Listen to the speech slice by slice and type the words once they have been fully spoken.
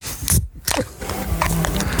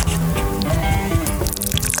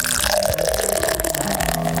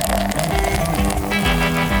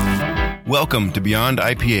Welcome to Beyond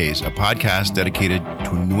IPAs, a podcast dedicated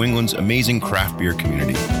to New England's amazing craft beer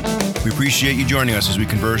community. We appreciate you joining us as we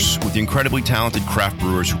converse with the incredibly talented craft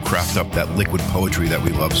brewers who craft up that liquid poetry that we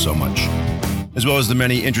love so much, as well as the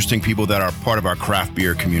many interesting people that are part of our craft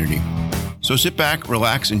beer community. So sit back,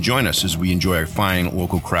 relax, and join us as we enjoy a fine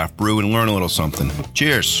local craft brew and learn a little something.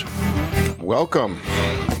 Cheers. Welcome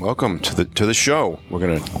to the show. We're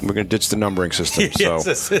gonna ditch the numbering system. So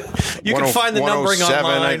you can find the numbering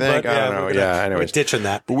online. I think. I don't know. Anyways, we're ditching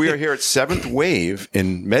that. But we are here at Seventh Wave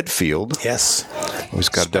in Medfield. Yes.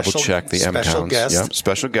 We've got to double check the M special counts. Guest. Yep.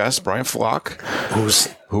 Special guest Brian Flach,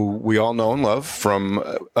 who we all know and love from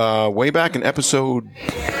way back in episode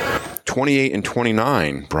 28 and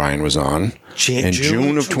 29. Brian was on in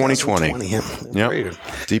June of 2020. Yep.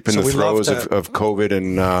 Deep in the throes of COVID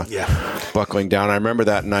and buckling down. I remember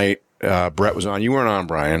that night. Brett was on. You weren't on,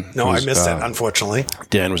 Brian. No, I missed it, unfortunately.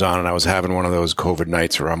 Dan was on, and I was having one of those COVID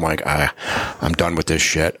nights where I'm like, I'm done with this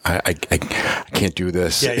shit. I can't do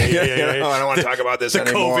this. Yeah. I don't want to talk about this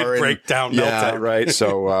anymore. The COVID breakdown, meltdown. Right.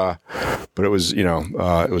 So, but it was, it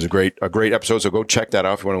was a great episode. So go check that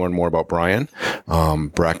out if you want to learn more about Brian. When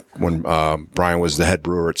Brian was the head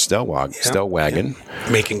brewer at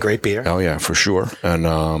Stellwagen. Making great beer. Oh yeah, for sure. And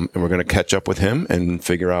we're going to catch up with him and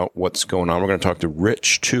figure out what's going on. We're going to talk to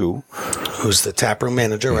Rich too. Who's the taproom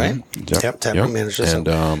manager, right? Mm-hmm. Yep, taproom manager.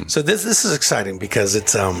 So this is exciting because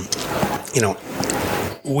it's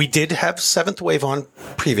we did have Seventh Wave on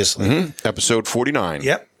previously. Mm-hmm. Episode 49.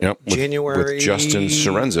 Yep. January. With Justin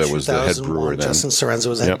Cerenza was the head brewer then. Justin Cerenza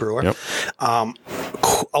was the head brewer. Yep.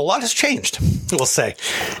 A lot has changed, we'll say.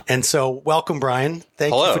 And so welcome, Brian.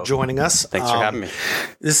 Thank you for joining us. Thanks for having me.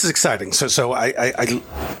 This is exciting. So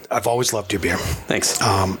I've always loved your beer. Thanks.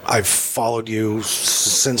 I've followed you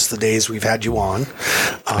since the days we've had you on.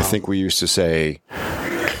 I think we used to say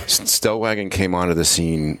Stellwagen came onto the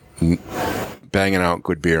scene banging out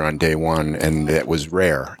good beer on day one, and it was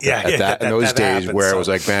rare. In those days happened, where it was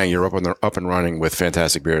like, bang, you're up and running with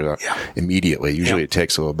fantastic beer immediately. Usually it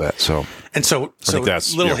takes a little bit. So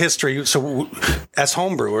little history. So as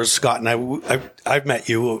home brewers, Scott and I've met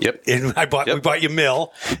you. Yep. And we bought you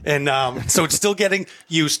mill, and so it's still getting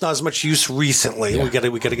use. Not as much use recently. Yeah. We got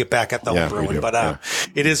to get back at the home brewing, but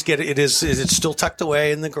it's still tucked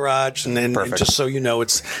away in the garage, and just so you know,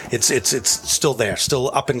 it's still there, still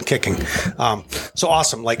up and kicking. So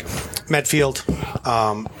awesome, like Medfield,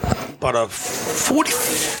 about a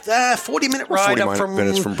 40-minute ride up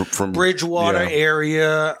from Bridgewater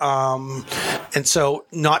area, and so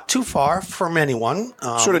not too far from anyone.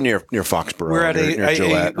 Sort of near Foxborough. We're at near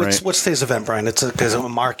Gillette, right? What's today's event, Brian? It's a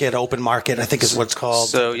market, open market, I think is what it's called.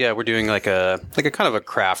 So we're doing like a kind of a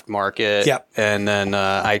craft market. Yep. And then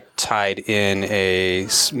I tied in a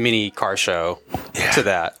mini car show to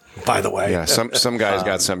that. By the way, some guy's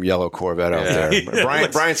got some yellow Corvette out there.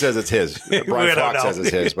 Brian says it's his. Brian Fox says it's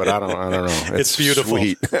his, but I don't know. It's beautiful.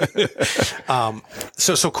 Sweet.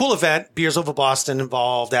 So cool event. Beers Over Boston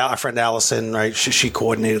involved. Our friend Allison, right? She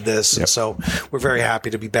coordinated this, and so we're very happy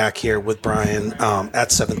to be back here with Brian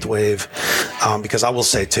at Seventh Wave, because I will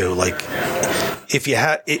say too, like, if you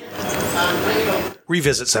had it,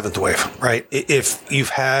 revisit Seventh Wave, right? If you've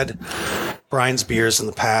had Brian's beers in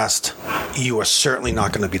the past, you are certainly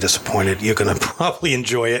not going to be disappointed. You're going to probably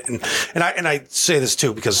enjoy it. And I say this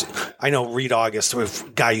too, because I know Reed August, a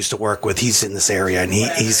guy I used to work with, he's in this area, and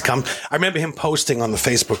he's come. I remember him posting on the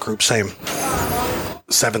Facebook group saying,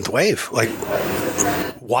 Seventh Wave, like,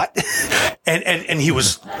 what? And he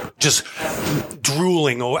was just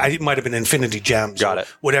drooling. Or it might have been Infinity Gems. Got it.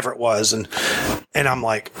 Whatever it was. And I'm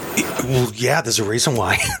like, well, yeah, there's a reason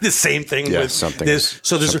why. The same thing. Yeah, something has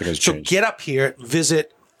changed. Get up here,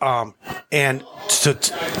 visit, and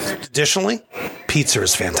additionally, pizza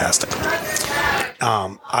is fantastic.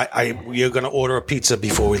 We're going to order a pizza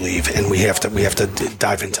before we leave, and we have to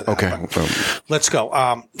dive into that. Okay, let's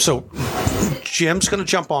go. So Jim's going to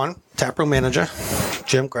jump on, taproom manager.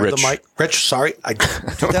 Jim, grab the mic. Rich, sorry, I do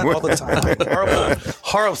that all the time.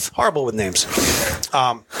 Horrible with names.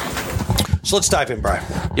 So let's dive in, Brian.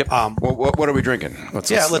 Yep. What are we drinking? Let's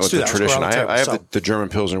do that. Tradition. I have the German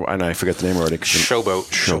Pilsner, and I forget the name already.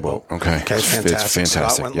 Showboat. Okay. Fantastic. It's fantastic.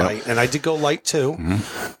 Scott went light, and I did go light too.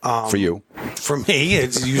 Mm-hmm. For you. For me,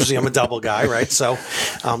 it's usually I'm a double guy, right? So,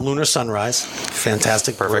 Lunar Sunrise,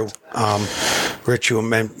 fantastic brew. Rich, you were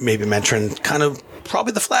maybe mentioning kind of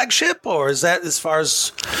probably the flagship, or is that as far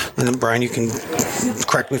as? And then Brian, you can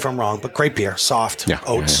correct me if I'm wrong, but great beer, soft,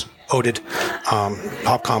 oats. Oated,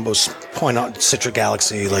 hop combos, point out Citra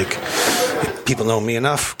Galaxy, like people know me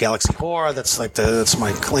enough. Galaxy Horror. That's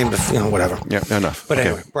my claim to whatever. Yeah, enough. But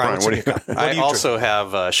anyway, Brian, what do you got? I also have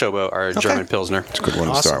Showboat, our German Pilsner. It's a good one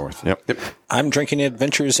to start with. Yep. I'm drinking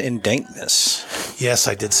Adventures in Dankness. Yes,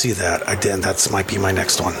 I did see that. I did. That might be my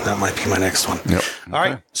next one. Yep. All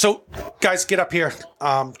right. So, guys, get up here.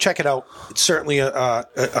 Check it out. It's certainly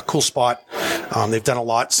a cool spot. They've done a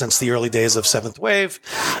lot since the early days of Seventh Wave.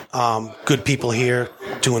 Good people here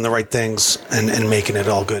doing the right things and making it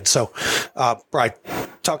all good. So, Brian,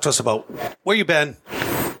 talk to us about where you've been.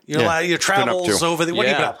 Your travels over the. What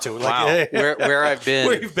have you been up to? Wow. Where I've been.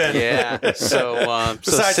 Where you've been. Yeah. So,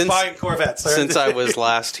 besides buying Corvettes. Since I was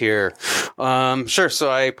last here. Sure.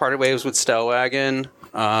 So I parted ways with Stellwagen.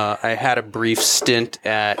 I had a brief stint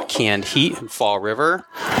at Canned Heat in Fall River.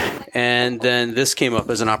 And then this came up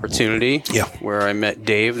as an opportunity where I met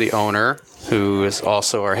Dave, the owner, who is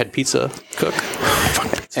also our head pizza cook.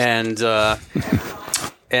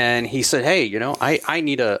 And he said, "Hey, I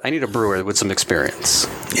need a brewer with some experience."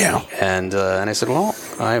 Yeah. And I said, "Well,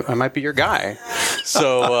 I might be your guy."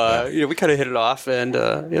 So we kind of hit it off, and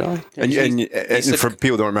And for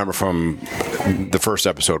people who don't remember from the first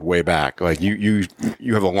episode way back, like you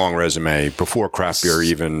have a long resume before craft beer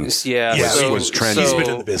even was trendy. He's been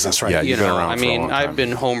in the business, right? Yeah, you've been around for a long time. I've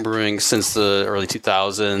been homebrewing since the early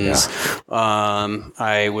 2000s. Yeah.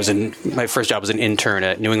 I was my first job was an intern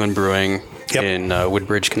at New England Brewing in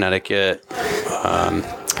Woodbridge, Connecticut.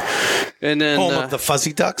 And then home of the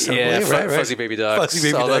Fuzzy Ducks, right? Fuzzy Baby Ducks.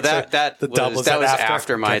 Fuzzy Baby Ducks. That was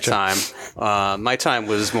after my time. My time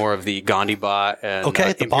was more of the Gandhi Bot and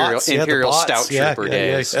Imperial Stout Trooper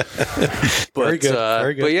days. Very good.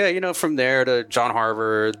 Very good. But yeah, from there to John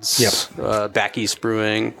Harvard's, Back East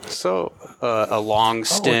Brewing. So a long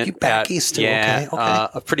stint Back East. Okay.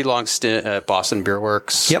 A pretty long stint at Boston Beer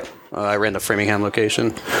Works. Yep. I ran the Framingham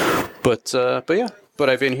location, but yeah. But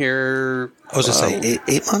I've been here. I was going to say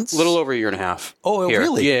 8 months? A little over a year and a half. Oh, here.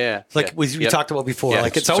 Really? Yeah. Like we talked about before. Yeah.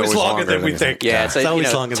 Like it's always longer than we think. Yeah, it's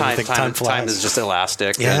always longer than we think. Time flies. Time is just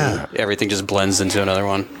elastic. Yeah. And everything just blends into another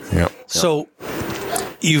one. Yeah. So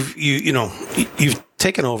you've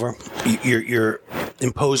taken over. You're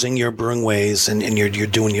imposing your brewing ways, and you're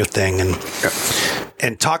doing your thing,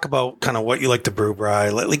 and talk about kind of what you like to brew,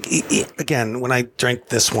 Brian. Like again, when I drank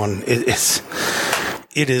this one, it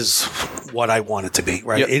is what I want it to be,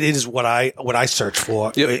 right? Yep. It is what I search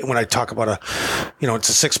for. Yep. When I talk about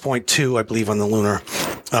it's a 6.2, I believe, on the Lunar.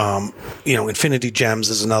 Infinity Gems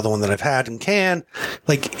is another one that I've had in can.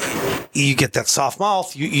 Like, you get that soft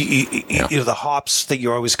mouth. The hops that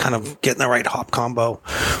you're always kind of getting the right hop combo,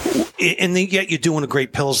 and then yet you're doing a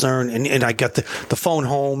great Pilsner, and I got the phone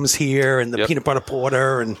homes here and the peanut butter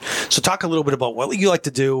porter, and so talk a little bit about what you like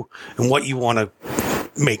to do and what you want to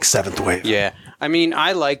make Seventh Wave. Yeah. I mean,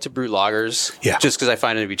 I like to brew lagers just because I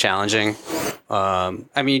find it to be challenging.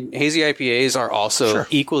 Hazy IPAs are also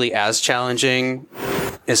equally as challenging,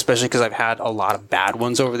 especially because I've had a lot of bad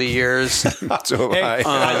ones over the years. So I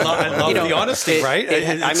love the honesty, right?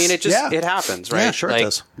 It happens, right? Yeah, sure, it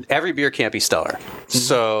does. Every beer can't be stellar. Mm-hmm.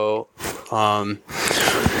 So,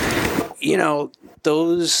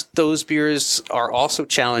 those beers are also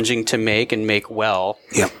challenging to make and make well.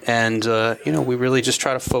 Yeah. And, we really just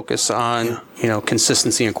try to focus on,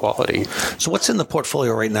 consistency and quality. So what's in the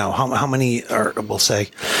portfolio right now? How many are, we'll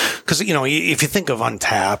say, because, if you think of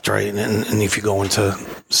Untapped, right, and if you go into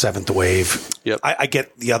Seventh Wave, I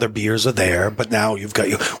get the other beers are there, but now you've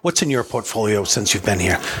got what's in your portfolio since you've been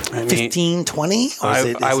here? 15, 20?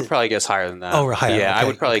 I would probably guess higher than that. Oh, higher. Yeah, okay. I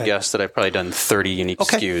would probably guess that I've probably done 30 unique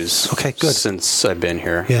SKUs. Okay, good. Since I've been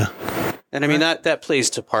here. Yeah. And I mean, that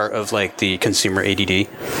plays to part of like the consumer ADD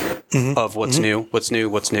of what's new.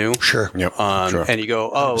 Sure. Yep. Sure. And you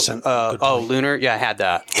go, Lunar. Yeah, I had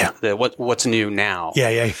that. Yeah. What's new now? Yeah.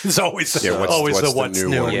 It's always what's the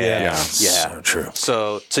new. Yeah. So true.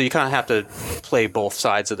 So you kind of have to play both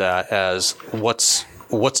sides of that as what's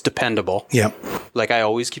dependable. Yep. Like I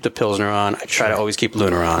always keep the Pilsner on. I try to always keep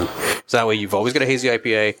Lunar on. So that way you've always got a hazy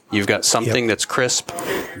IPA. You've got something that's crisp,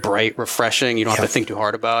 bright, refreshing. You don't have to think too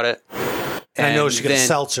hard about it. And I noticed you get a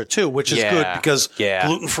seltzer too, which is good because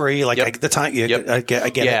gluten-free, I get the time. I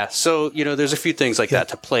get it. Yeah. So, there's a few things like that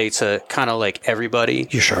to play to kind of like everybody.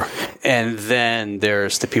 You sure? And then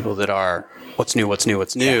there's the people that are what's new,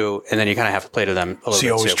 and then you kind of have to play to them a little bit. So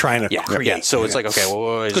you're always trying to create. Yeah. So it's like, okay,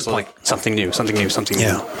 well, good point. Like something new.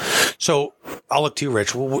 Yeah. So I'll look to you,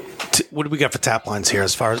 Rich. What do we got for tap lines here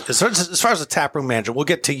as far as the tap room manager? We'll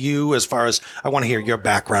get to you as far as I want to hear your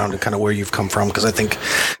background and kind of where you've come from because I think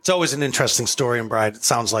it's always an interesting interesting story. And Brian, it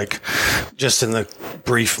sounds like just in the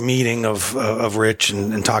brief meeting of Rich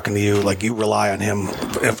and talking to you, like you rely on him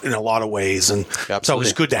in a lot of ways. And it's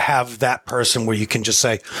always good to have that person where you can just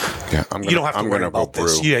say, you don't have to worry about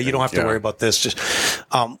this. Yeah, you don't have to worry about this. Just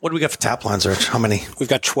what do we got for tap lines, Rich? How many? We've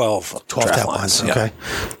got 12 tap lines. Yeah. Okay,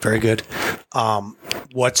 very good.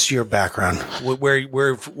 What's your background?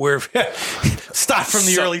 Where start from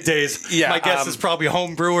the early days. Yeah, my guess is probably a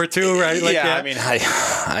home brewer too, right? Like, I mean,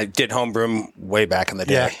 I did homebrew way back in the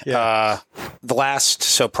day.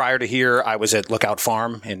 So prior to here, I was at Lookout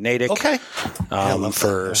Farm in Natick. Okay.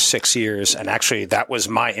 For 6 years, and actually that was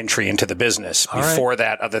my entry into the business. Before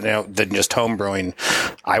that, other than just home brewing,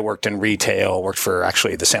 I worked in retail. Worked for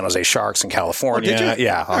actually the San Jose Sharks in California. Did you?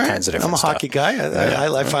 Yeah, all kinds of different. I'm a stuff. hockey guy.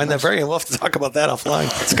 I find that very. We'll have to talk about that offline.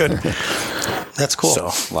 It's good. That's cool.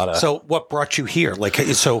 So what brought you here? Like,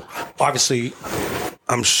 so obviously,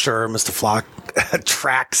 I'm sure Mr. Flach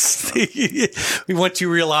tracks. Once you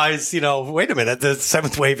realize, wait a minute, the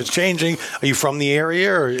seventh wave is changing. Are you from the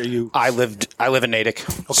area, or are you? I live in Natick,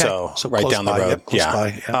 so right down the road.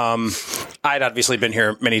 I'd obviously been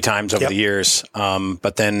here many times over the years,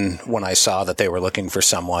 but then when I saw that they were looking for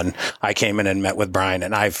someone, I came in and met with Brian,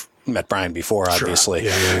 and I've met Brian before, obviously.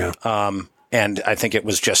 Yeah. And I think it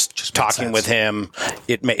was just talking with him.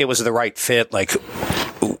 It was the right fit. Like,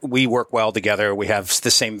 we work well together. We have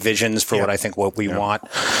the same visions for what we want.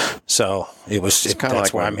 So it's kind of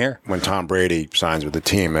like why I'm here. When Tom Brady signs with the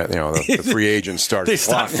team, the free agents start. They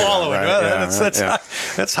start following. Right?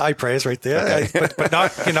 That's high praise right there. Okay. But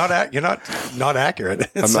you're not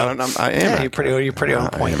accurate. I am. You're pretty on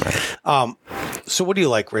point. So what do you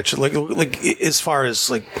like, Rich? Like as far as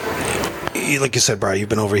like you said, Brian, you've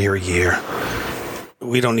been over here a year.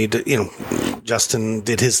 We don't need to, Justin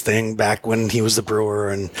did his thing back when he was the brewer,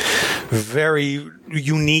 and very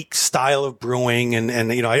unique style of brewing. And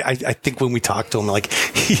I think when we talked to him, like,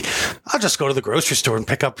 I'll just go to the grocery store and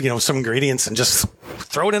pick up, some ingredients and just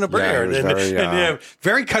throw it in a brewer.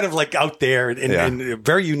 Very kind of like out there and a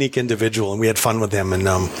very unique individual. And we had fun with him. And,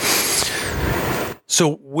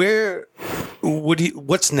 so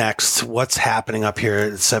what's next? What's happening up here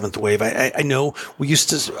at Seventh Wave? I know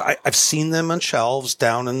I've seen them on shelves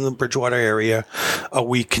down in the Bridgewater area. Are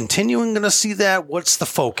we continuing going to see that? What's the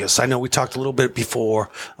focus? I know we talked a little bit before.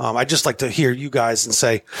 I'd just like to hear you guys and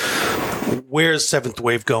say, where's Seventh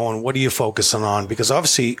Wave going? What are you focusing on? Because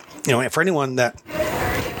obviously, for anyone that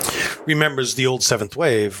remembers the old Seventh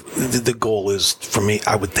Wave, the goal is, for me,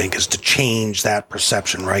 I would think, is to change that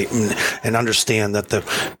perception, right? And understand that the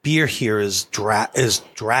beer here is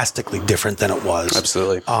drastically different than it was.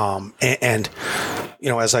 Absolutely. And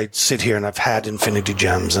as I sit here and I've had Infinity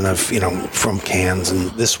Gems and I've, from cans, and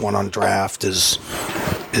this one on draft is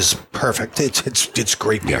perfect. It's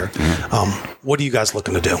great beer. What are you guys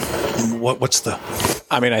looking to do? What's the?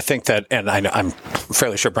 I mean, I think that, and I'm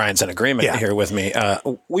fairly sure Brian's in agreement here with me.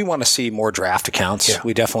 We want to see more draft accounts. Yeah.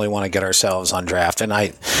 We definitely want to get ourselves on draft. And I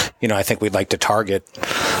think we'd like to target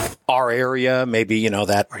our area, maybe,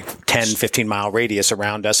 that 10, 15 mile radius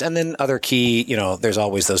around us. And then other key, there's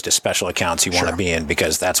always those special accounts you want to be in,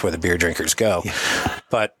 because that's where the beer drinkers go. Yeah.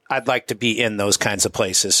 But I'd like to be in those kinds of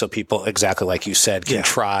places so people, exactly like you said, can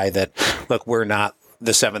try that. Look, we're not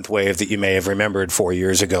the Seventh Wave that you may have remembered 4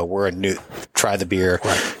 years ago. We're try the beer,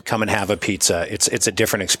 come and have a pizza. It's a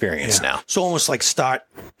different experience now. So almost like start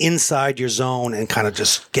inside your zone and kind of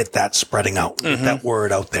just get that spreading out, get that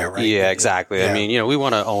word out there, right? Yeah, exactly. Yeah. I mean, we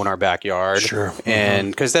want to own our backyard. Sure. And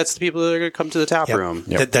because that's the people that are going to come to the tap room.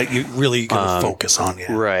 That you really going to focus on.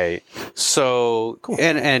 Yeah. Right. So, cool.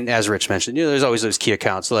 and as Rich mentioned, there's always those key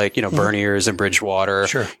accounts like, Berniers and Bridgewater.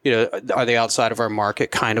 Sure. Are they outside of our market?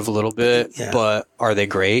 Kind of a little bit, but are they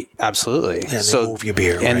great? Absolutely. Yeah, they move your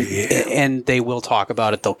beer, right? And they will talk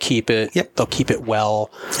about it. They'll keep it. Yep. They'll keep it well.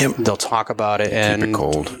 Yep. They'll talk about it and keep it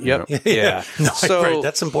cold. Yep. Yeah. No, so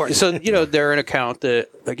that's important. So they're an account that,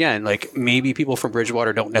 again, like maybe people from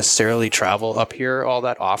Bridgewater don't necessarily travel up here all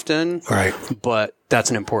that often. Right. But that's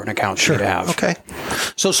an important account to have. Okay.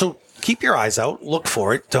 So keep your eyes out. Look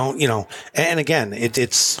for it. Don't, and again,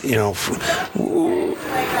 it's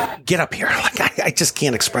get up here. Like, I just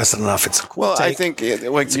can't express it enough. It's a cool take. I think,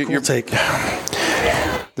 like, your take.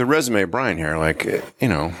 The resume of Brian here, like,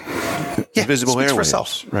 visible speaks airwaves, for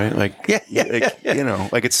itself. Right? Like,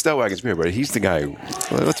 like it's Stellwagen's beer, but he's the guy who,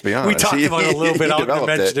 let's be honest. We talked about it a little bit. I'll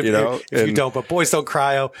mention it, if you don't. But Boys Don't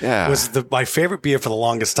Cryo was my favorite beer for the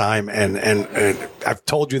longest time, and I've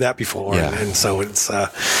told you that before. Yeah. And so it's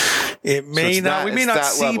we may not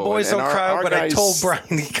see level. Boys Don't Cryo, but guys, I told Brian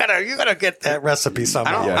you gotta get that recipe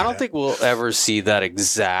somehow. I don't think we'll ever see that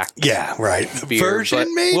exact beer,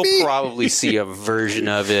 version. Maybe we'll probably see a version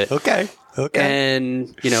of it. Okay. Okay.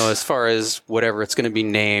 And, as far as whatever it's going to be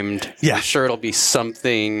named, I'm sure it'll be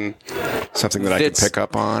something that I can pick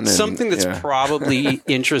up on. Something that's probably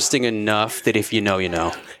interesting enough that if you know, you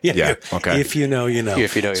know. Yeah. Okay. If you know, you know.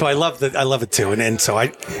 If you know, so I love it too. And so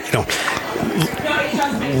I,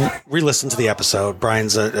 re-listen to the episode.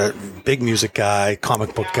 Brian's a big music guy,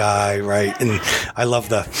 comic book guy, right? And I love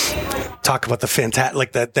talk about the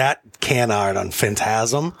like that can art on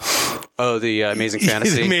Phantasm. Oh, the Amazing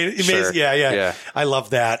Fantasy. Sure. Yeah. I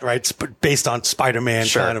love that, right? It's based on Spider-Man,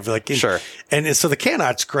 kind of like. Sure. And so the can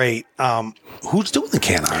art's great. Who's doing the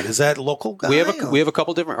can art? Is that local guy? We have a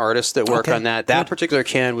couple different artists that work on that. That particular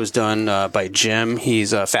can was done by Jim.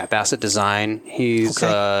 He's Fat Basset Design. He's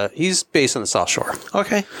based on the South Shore.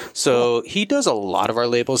 Okay. So he does a lot of our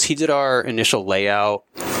labels. He did our initial layout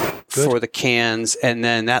for the cans, and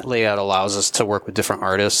then that layout allows us to work with different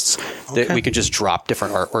artists that we can just drop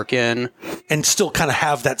different artwork in and still kind of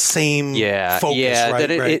have that same focus, right?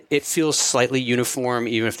 That it feels slightly uniform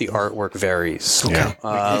even if the artwork varies. Okay. You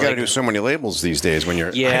got to do so many labels these days when you're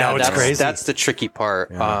I know, it's crazy. That's the tricky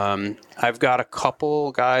part. I've got a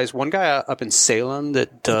couple guys, one guy up in Salem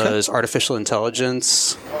that does artificial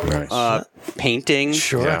intelligence painting,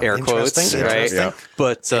 air quotes, right? Yeah.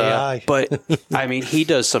 But I mean, he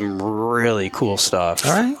does some really cool stuff.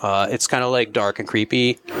 All right. It's kind of like dark and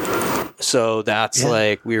creepy. So that's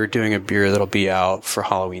like we were doing a beer that'll be out for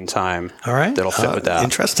Halloween time. All right. That'll fit with that.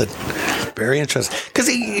 Interested. Very interested. Because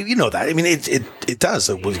you know that. I mean, it does.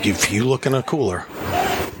 If you look in a cooler,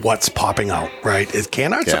 what's popping out, right?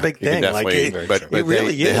 Can art's a big thing. Like it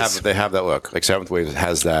really is. They have that look. Like Seventh Wave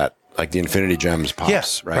has that. Like the Infinity Gems pops.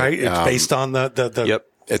 Yes, right. It's based on the Yep.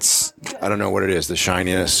 It's I don't know what it is, the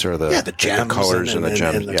shininess or the gems, the colors and the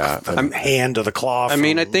gems. The hand or the cloth. I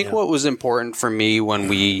mean, I think what was important for me when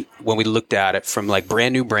we looked at it from like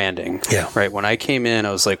brand new branding. Yeah. Right. When I came in,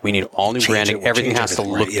 I was like, we need all new branding. Everything has to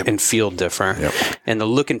look and feel different. Yep. And the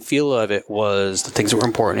look and feel of it was the things that were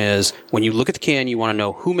important is when you look at the can, you want to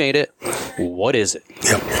know who made it, what is it.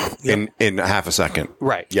 Yep. In half a second.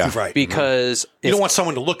 Right. Yeah. Right. Because you don't want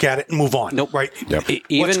someone to look at it and move on. Nope. Right. Yep.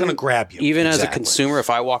 What's going to grab you? Even as a consumer, if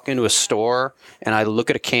I walk into a store and I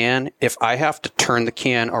look at a can, if I have to turn the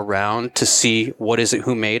can around to see what is it,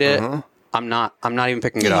 who made it, I'm not even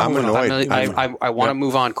picking it up. I'm annoyed. I want to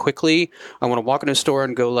move on quickly. I want to walk into a store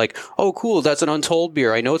and go like, oh, cool, that's an Untold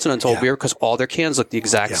beer. I know it's an Untold beer because all their cans look the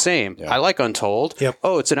exact same. I like Untold. Yep.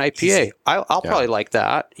 Oh, it's an IPA. I'll probably like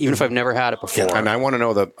that, even if I've never had it before. And I want to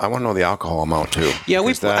know the alcohol amount too. Yeah,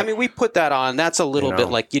 we put that on. That's a little bit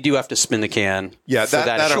like you do have to spin the can. Yeah, for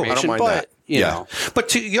that I don't information, mind but, that. You know. But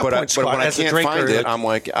to your point, Scott, but when as I a can't drinker, find it, I'm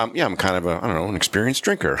like, I'm kind of an experienced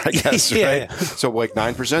drinker, I guess. Yeah, right? yeah. So like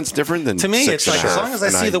 9% is different than to me, 6.5. it's like as long as I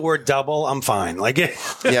see the word double, I'm fine. Like, yeah,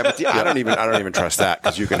 but I don't even trust that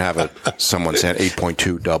because you can have someone saying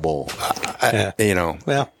 8.2 double. You know,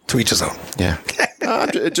 well, to each his own. Yeah.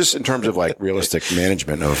 Just in terms of like realistic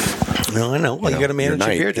management of. No, I know. Well, you got to manage your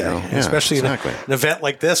beer day, especially in an event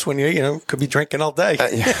like this when you could be drinking all day.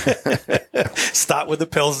 Start with the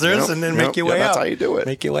pilsners and then make your way up. That's how you do it.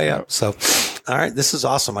 Make your way up. So, all right, this is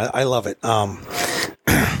awesome. I love it.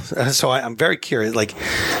 So I'm very curious. Like,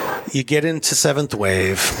 you get into Seventh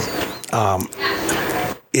Wave,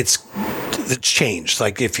 it's changed.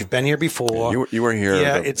 Like if you've been here before, you were here.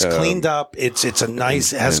 Yeah, it's cleaned up. It's a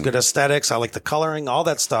nice. It has good aesthetics. I like the coloring, all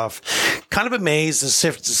that stuff. Kind of amazed. It's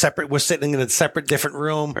separate. We're sitting in a separate, different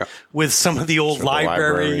room with some of the old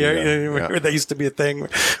library. Where that used to be a thing,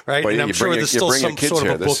 right? But and I'm sure there's still some sort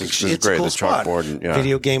of a book. This is great. A cool the spot. Chalkboard and,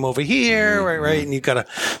 Video game over here, right? And you've got a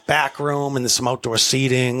back room and there's some outdoor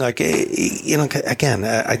seating. Like again,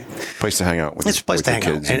 place to hang out. It's a place to hang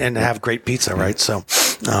out and have great pizza, right? So,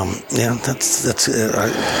 that's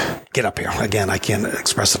get up here again. I can't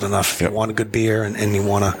express it enough. If you want a good beer and you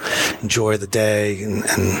want to enjoy the day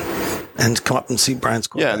and come up and see Brian's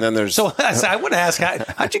Court. Yeah, and then there's. So I want to ask,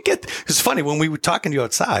 how'd you get? It's funny when we were talking to you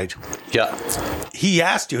outside. Yeah, he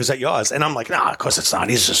asked you, "Is that yours?" And I'm like, "No, of course it's not.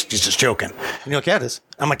 He's just joking." And you're like, "Yeah, it is."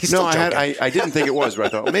 I'm like, "He's still joking." I didn't think it was, but I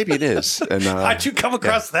thought maybe it is. And how'd you come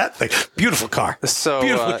across that thing? Beautiful car. So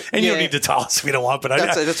beautiful. And you don't need to tell us if you don't want, but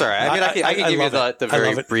that's all right. I mean, I can give you the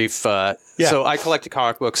very brief. So I collected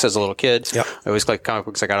comic books as a little kid. Yep. I always collected comic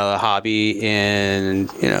books. I got out of the hobby in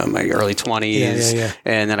my early 20s,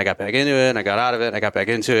 and then I got back into it, and I got out of it, and I got back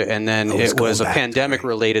into it, and then it was a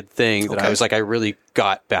pandemic-related thing that I was like, I really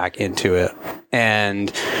got back into it,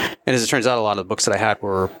 and And as it turns out, a lot of the books that I had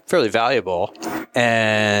were fairly valuable.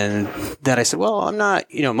 And then I said, well, I'm not,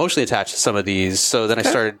 emotionally attached to some of these. So then I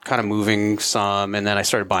started kind of moving some, and then I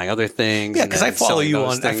started buying other things. Yeah, because I follow you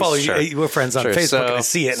on, you, we're friends on Facebook, and I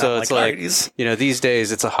see it. And so I'm it's like, these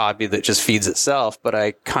days it's a hobby that just feeds itself. But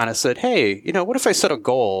I kind of said, hey, what if I set a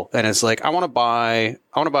goal and it's like, I want to buy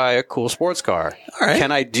a cool sports car. All right.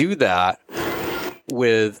 Can I do that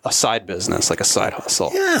with a side business, like a side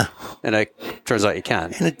hustle? Yeah. And it turns out you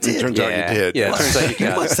can. And it did. Turns out you did. Yeah, it turns out you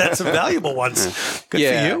can. You must have some valuable ones. Good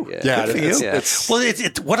for you. Yeah, Good for you. Well,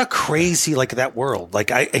 what a crazy, that world.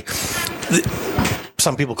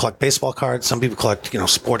 Some people collect baseball cards. Some people collect,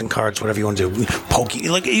 sporting cards, whatever you want to do. Pokey,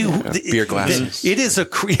 beer glasses. It is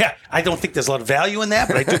I don't think there's a lot of value in that,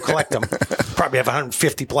 but I do collect them. Probably have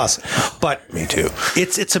 150 plus. But me too.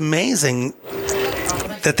 It's amazing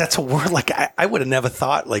that's a word. I would have never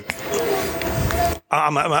thought.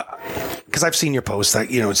 Because I've seen your posts that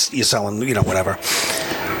you're selling, whatever.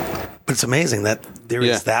 But it's amazing that there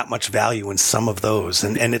is that much value in some of those,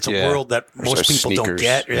 and it's a world that most people don't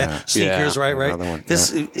get. Sneakers, right.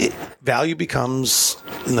 This value becomes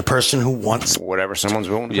in the person who wants whatever someone's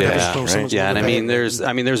willing to pay. And I mean,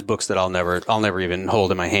 there's books that I'll never even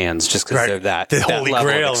hold in my hands just because they're that the Holy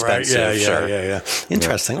level Grail, of expensive. Right? Yeah.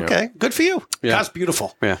 Interesting. Yeah. Okay, good for you. Yeah. That's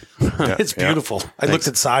beautiful. Yeah, it's beautiful. I looked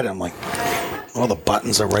inside. I'm like, all the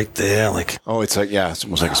buttons are right there. It's it's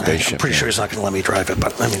almost like a spaceship. I'm pretty sure he's not going to let me drive it,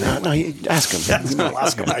 but no, you ask him.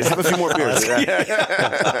 Ask him. Have a few more beers.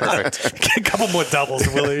 Perfect. Get a couple more doubles.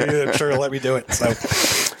 I'm sure he'll let me do it. So,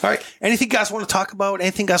 all right. Anything you guys want to talk about?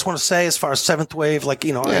 Anything you guys want to say as far as Seventh Wave?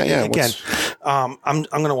 Again, I'm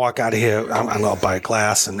going to walk out of here. I'm going to buy a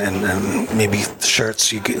glass and maybe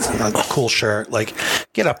shirts. You get a cool shirt.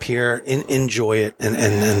 Get up here, enjoy it,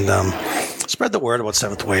 and spread the word about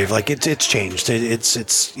Seventh Wave. It's changed.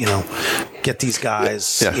 It's get these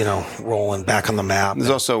guys rolling back on the map. There's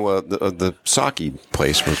also the sake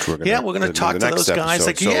place, which we're going to talk to those guys.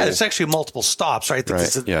 It's actually multiple stops, right?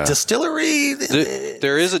 There's a distillery.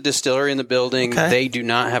 There is a distillery in the building. Okay. They do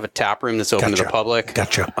not have a tap room that's open to the public.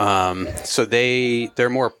 Gotcha. So they're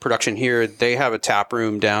more production here. They have a tap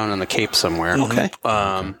room down on the Cape somewhere. Okay.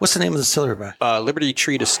 What's the name of the distillery? Liberty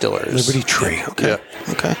Tree Distillers. Liberty Tree. Okay. Yeah.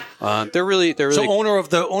 Okay. They're really. So owner of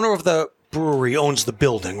the brewery owns the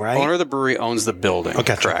building, right? Owner of the brewery owns the building.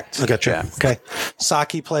 Okay, correct. I got you. Yeah. Okay.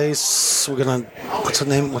 Sake place. We're gonna. What's the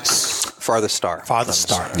name? Farthest Star. Farthest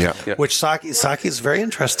Star. Yeah. Which sake is very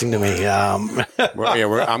interesting to me. I'm going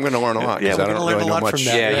to learn a lot. Yeah, I don't really know much. From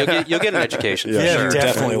that. Yeah, you'll get an education. Yeah, sure.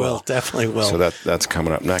 definitely will. Definitely will. So that's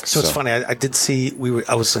coming up next. So it's funny. I did see.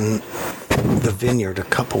 I was in the Vineyard a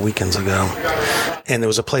couple weekends ago, and there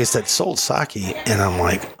was a place that sold sake, and I'm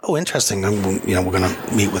like, oh, interesting. We're going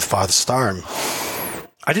to meet with Farthest Star.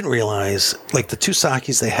 I didn't realize the two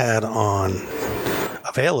sakes they had on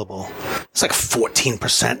available. It's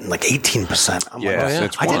 14% and 18%. I'm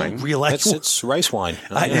it's I wine. didn't realize it's rice wine.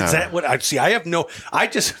 Is that what I see? I have no.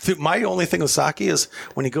 My only thing with sake is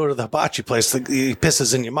when you go to the hibachi place, he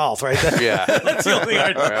pisses in your mouth, right? That's the only thing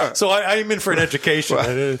I know. So I'm in for an education.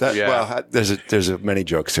 There's many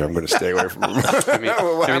jokes here. I'm going to stay away from them.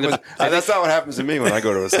 That's not what happens to me when I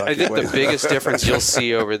go to a sake I think place. the biggest difference you'll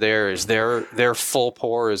see over there is their full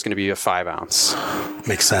pour is going to be a 5 ounce.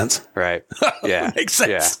 Makes sense, right? Yeah, makes sense.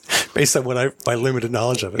 Yeah. Based on my limited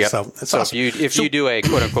knowledge of it. Yep. So it's awesome. If you do a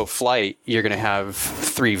quote unquote flight, you're going to have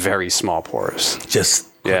 3 very small pours. Just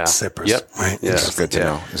quick sippers. Yep. Right. Yeah. This is good to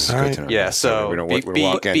know. Yeah. So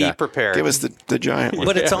be prepared. Give us the giant one.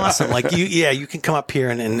 But it's awesome. You can come up here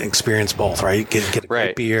and experience both, right? Get a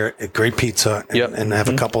great beer, a great pizza, and have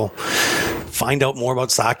a couple. Find out more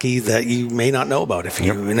about sake that you may not know about. If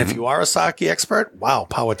you are a sake expert, wow,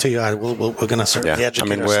 power to you. We're going to certainly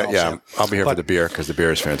educate ourselves. I'll be here for the beer because the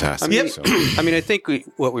beer is fantastic. I think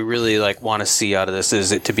what we really want to see out of this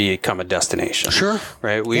is it to become a destination. Sure,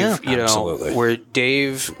 right? Absolutely. Where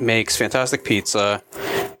Dave makes fantastic pizza.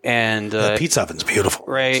 And the pizza oven's beautiful,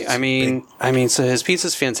 right? So his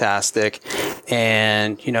pizza's fantastic,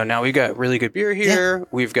 and now we've got really good beer here. Yeah.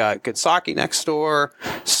 We've got good sake next door,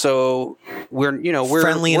 so we're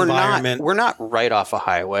friendly environment. We're not right off a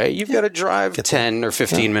highway. You've got to drive 10 or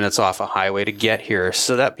 15 minutes off a highway to get here,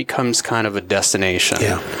 so that becomes kind of a destination.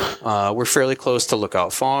 Yeah, we're fairly close to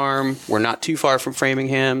Lookout Farm. We're not too far from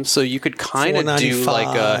Framingham, so you could kind of do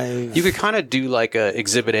like a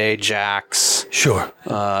Exhibit A, Jack's. Sure.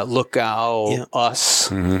 Lookout, Us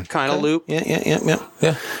kind of loop.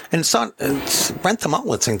 Yeah. And it's Brentham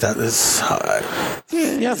Outlets, I think that is.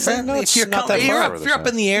 If you're up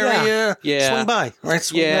in the area, swing by. Right?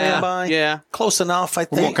 Swing by. Yeah. Close enough, I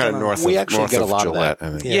think. We're kind of north of Gillette, I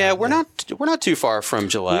think. Yeah, we're not too far from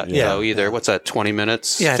Gillette though, either. What's that, 20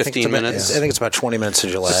 minutes? 15 minutes? I think it's about 20 minutes to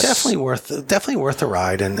Gillette. It's definitely worth a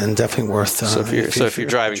ride and definitely worth. So if you're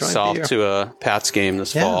driving south to a Pats game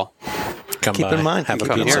this fall, Come keep by. in mind. Have a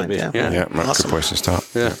Keep pizza. in mind, Yeah, awesome. Good place to stop.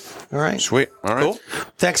 Yeah. All right. Sweet. All right. Cool.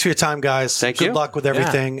 Thanks for your time, guys. Thank you. Good luck with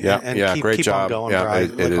everything. Yeah. And Great keep job. on going, Yeah,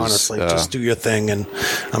 Brian. it is, honestly, just do your thing, and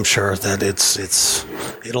I'm sure that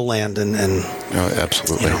it'll land. And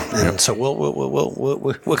absolutely. And so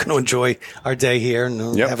we're going to enjoy our day here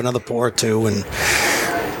and have another pour or two. And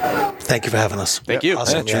thank you for having us. Thank you.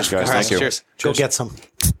 Awesome. Cheers, guys. All right. Thank you. Cheers. Go get some.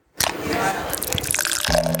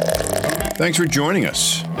 Thanks for joining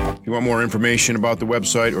us. If you want more information about the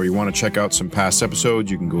website or you want to check out some past episodes,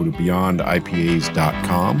 you can go to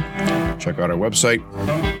beyondipas.com. Check out our website.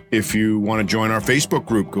 If you want to join our Facebook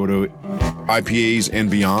group, go to IPAs and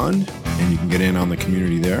Beyond, and you can get in on the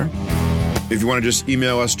community there. If you want to just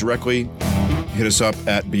email us directly, hit us up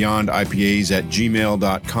at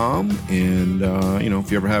beyondipas@gmail.com. And, if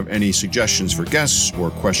you ever have any suggestions for guests or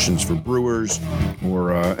questions for brewers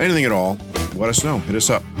or anything at all, let us know. Hit us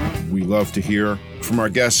up. We love to hear from our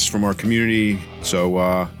guests, from our community.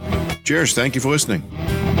 So, cheers. Thank you for listening.